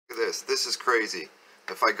this. This is crazy.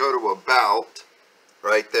 If I go to About,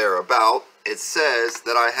 right there, About, it says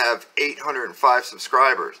that I have 805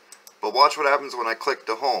 subscribers. But watch what happens when I click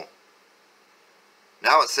to Home.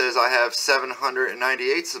 Now it says I have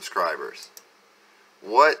 798 subscribers.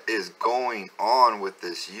 What is going on with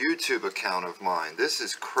this YouTube account of mine? This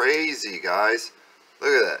is crazy, guys.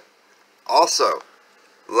 Look at that. Also,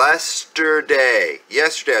 yesterday I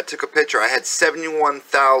took a picture. I had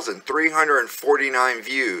 71,349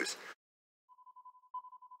 views.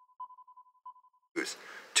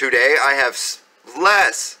 Today I have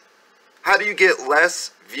less. How do you get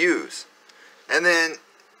less views? And then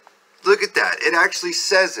look at that. It actually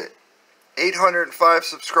says it. 805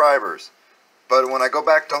 subscribers. But when I go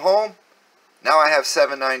back to home, now I have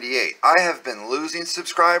 798. I have been losing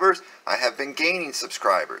subscribers. I have been gaining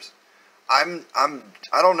subscribers. I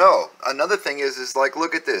don't know. Another thing is like,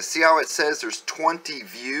 look at this. See how it says there's 20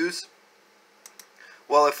 views?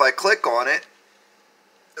 Well, if I click on it,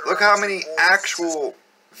 look how many actual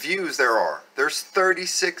views there are. There's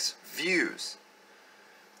 36 views.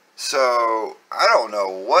 So, I don't know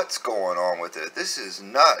what's going on with it. This is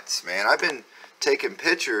nuts, man. I've been taking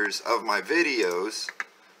pictures of my videos.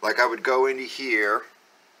 Like, I would go into here,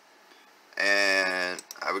 and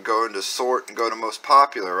I would go into sort and go to most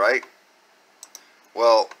popular, right?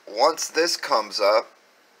 Well, once this comes up,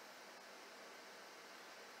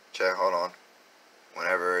 hold on,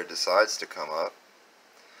 whenever it decides to come up.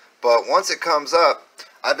 But once it comes up,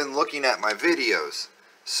 I've been looking at my videos.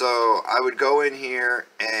 So I would go in here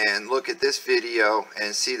and look at this video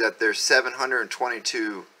and see that there's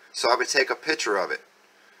 722. So I would take a picture of it.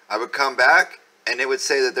 I would come back and it would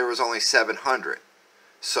say that there was only 700.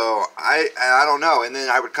 So I don't know. And then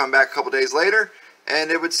I would come back a couple days later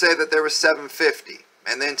and it would say that there was 750.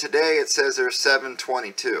 And then today it says there's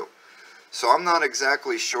 722. So I'm not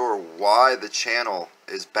exactly sure why the channel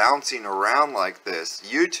is bouncing around like this.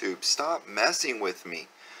 YouTube, stop messing with me.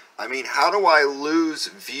 I mean, how do I lose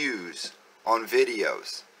views on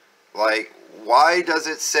videos? Like, why does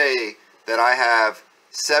it say that I have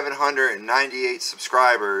 798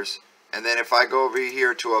 subscribers, and then if I go over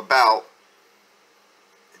here to About,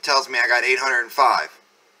 it tells me I got 805.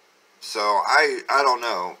 So I don't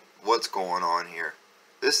know what's going on here.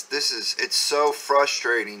 It's so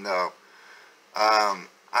frustrating though. I'm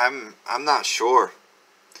not sure.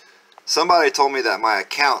 Somebody told me that my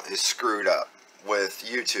account is screwed up with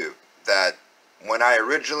YouTube, that when I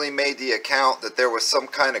originally made the account that there was some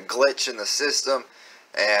kind of glitch in the system,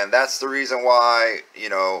 and that's the reason why, you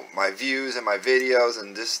know, my views and my videos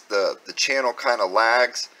and just the channel kind of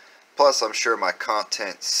lags. Plus I'm sure my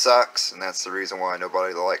content sucks, and that's the reason why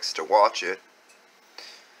nobody likes to watch it.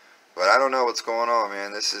 But I don't know what's going on,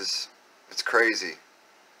 man. It's crazy.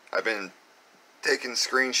 I've been taking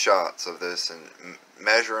screenshots of this and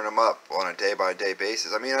measuring them up on a day-by-day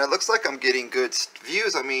basis. I mean, it looks like I'm getting good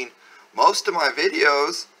views. I mean, most of my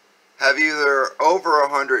videos have either over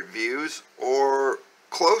 100 views or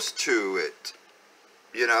close to it,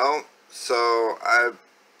 you know. So I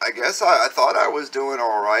guess I thought I was doing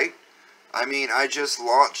all right. I mean, I just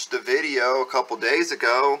launched a video a couple days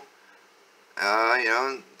ago. You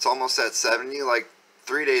know, it's almost at 70. Like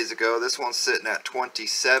 3 days ago, this one's sitting at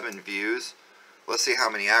 27 views. Let's see how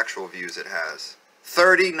many actual views it has.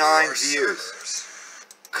 39 views.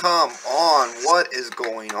 Come on, what is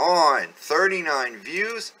going on? 39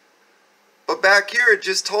 views? But back here it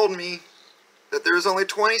just told me that there's only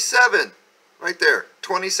 27. Right there,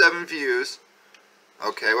 27 views.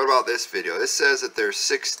 Okay, what about this video? This says that there's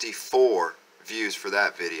 64 views for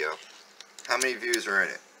that video. How many views are in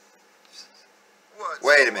it?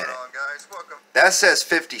 Wait a minute. That says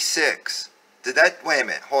 56. Did that, wait a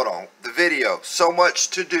minute, hold on. The video, so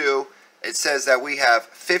much to do. It says that we have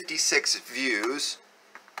 56 views.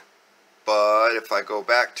 But if I go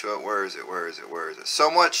back to it, where is it?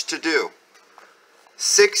 So much to do.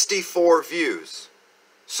 64 views.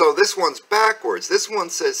 So this one's backwards. This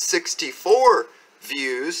one says 64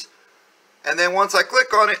 views. And then once I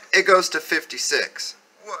click on it, it goes to 56.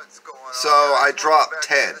 What's going on? So I dropped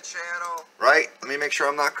 10. Right? Let me make sure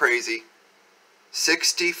I'm not crazy.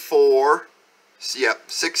 64. Yep,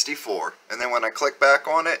 64. And then when I click back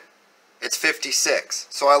on it, it's 56.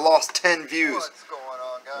 So I lost 10 views. What's going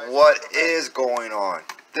on, guys? What is going on?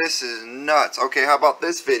 This is nuts. Okay, how about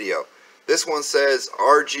this video? This one says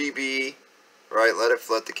RGB. Right, let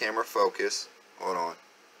the camera focus. Hold on.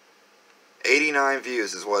 89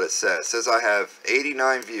 views is what it says. It says I have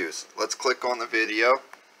 89 views. Let's click on the video.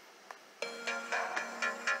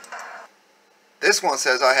 This one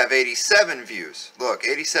says I have 87 views. Look,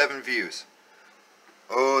 87 views.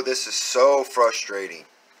 Oh, this is so frustrating.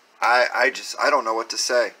 I don't know what to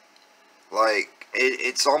say. Like,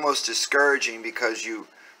 it's almost discouraging because you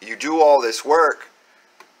do all this work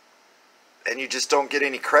and you just don't get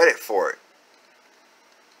any credit for it.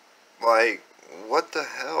 Like, what the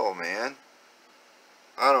hell, man?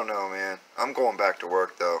 I don't know, man. I'm going back to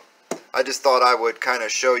work, though. I just thought I would kind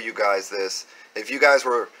of show you guys this.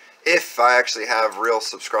 If I actually have real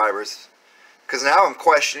subscribers. Because now I'm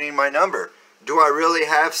questioning my number. Do I really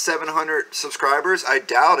have 700 subscribers? I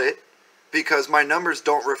doubt it. Because my numbers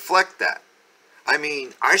don't reflect that. I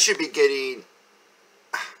mean, I should be getting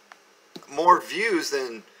more views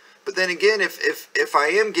than... But then again, if I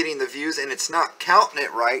am getting the views and it's not counting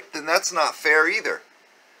it right, then that's not fair either.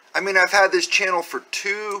 I mean, I've had this channel for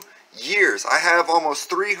 2 years. I have almost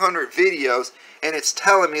 300 videos, and it's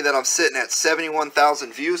telling me that I'm sitting at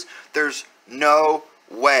 71,000 views. There's no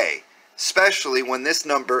way. Especially when this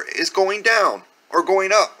number is going down or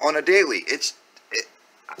going up on a daily.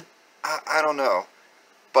 I don't know.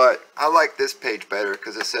 But I like this page better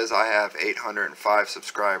because it says I have 805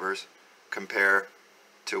 subscribers compared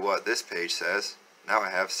to what this page says. Now I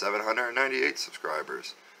have 798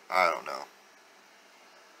 subscribers. I don't know.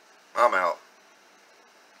 I'm out.